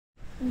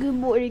Good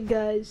morning,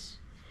 guys.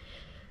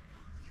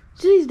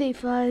 Today's day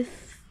 5.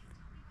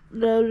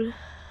 No,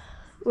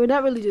 we're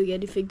not really doing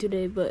anything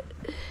today, but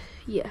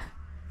yeah.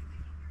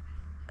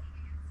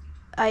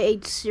 I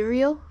ate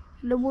cereal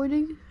in the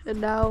morning, and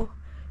now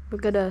we're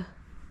gonna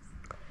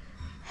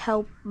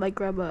help my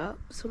grandma out.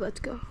 So let's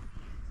go.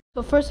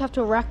 But first, I have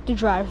to rack the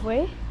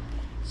driveway.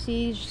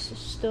 See,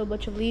 still a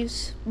bunch of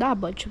leaves. Not a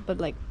bunch, but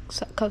like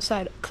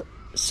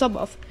some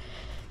of.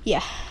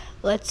 Yeah,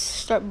 let's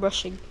start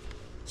brushing.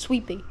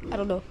 Sweeping, I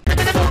don't know.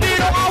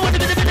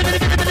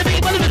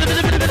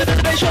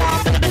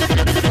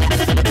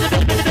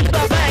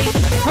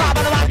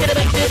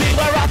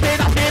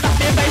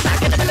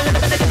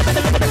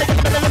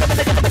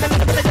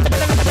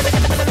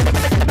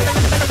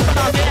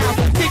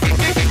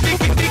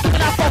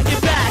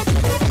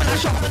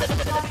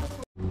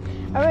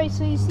 Alright,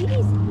 so you see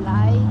these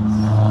lines?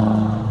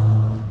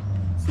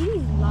 See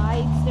these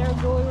lines that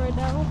are going right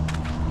now?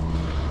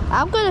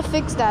 I'm gonna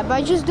fix that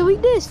by just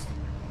doing this.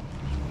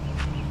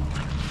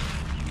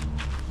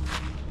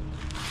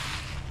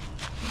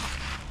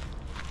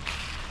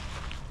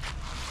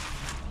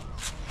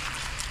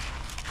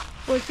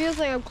 Well, it feels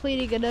like I'm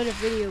cleaning another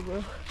video,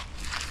 bro.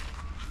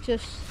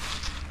 Just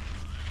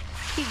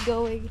keep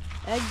going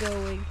and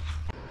going.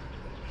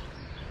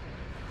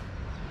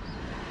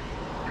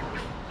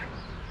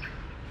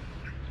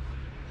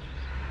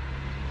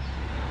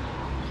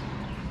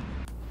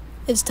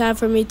 It's time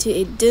for me to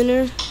eat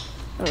dinner.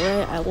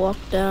 Alright, I walk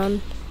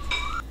down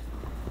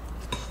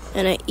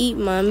and I eat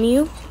my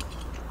meal,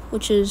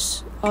 which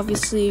is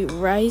obviously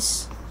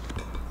rice,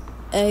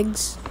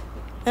 eggs,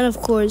 and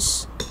of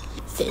course,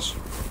 fish.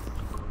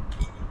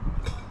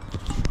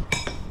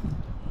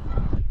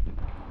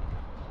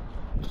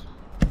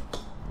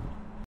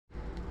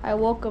 I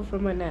woke up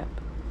from a nap.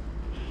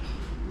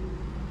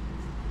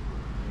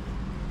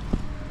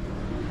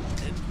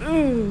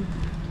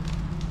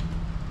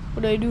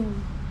 What do I do?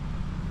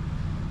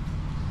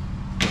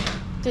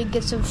 To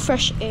get some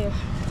fresh air.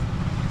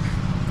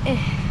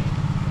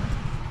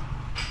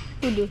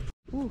 What do?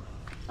 Ooh,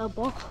 a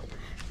ball.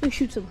 Let me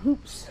shoot some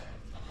hoops.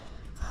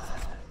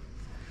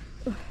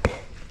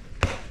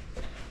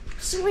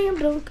 Slam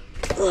dunk.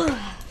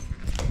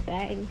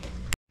 Bang.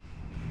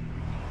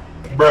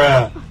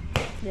 Bruh.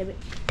 Damn it.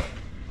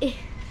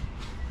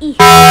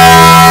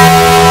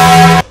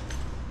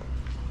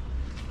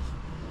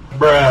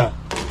 Bruh.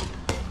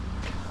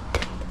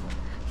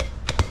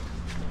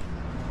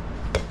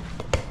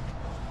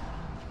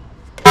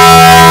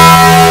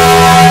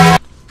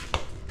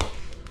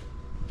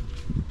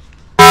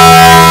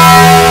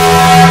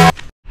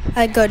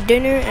 I got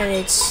dinner and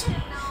it's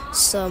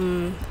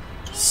some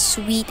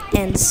sweet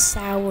and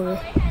sour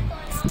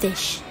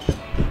fish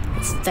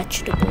with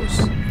vegetables.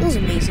 It was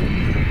amazing.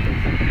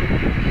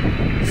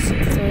 So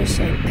first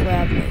I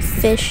grabbed my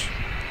fish.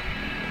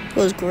 It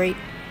was great.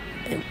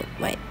 And with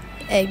my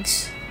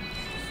eggs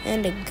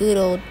and a good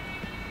old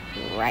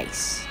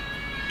rice.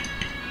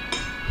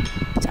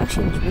 It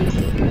actually was really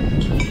good.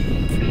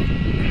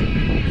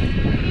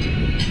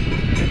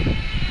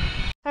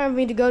 Time for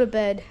me to go to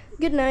bed.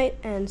 Good night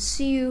and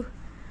see you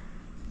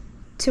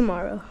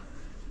tomorrow.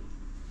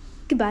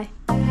 Goodbye.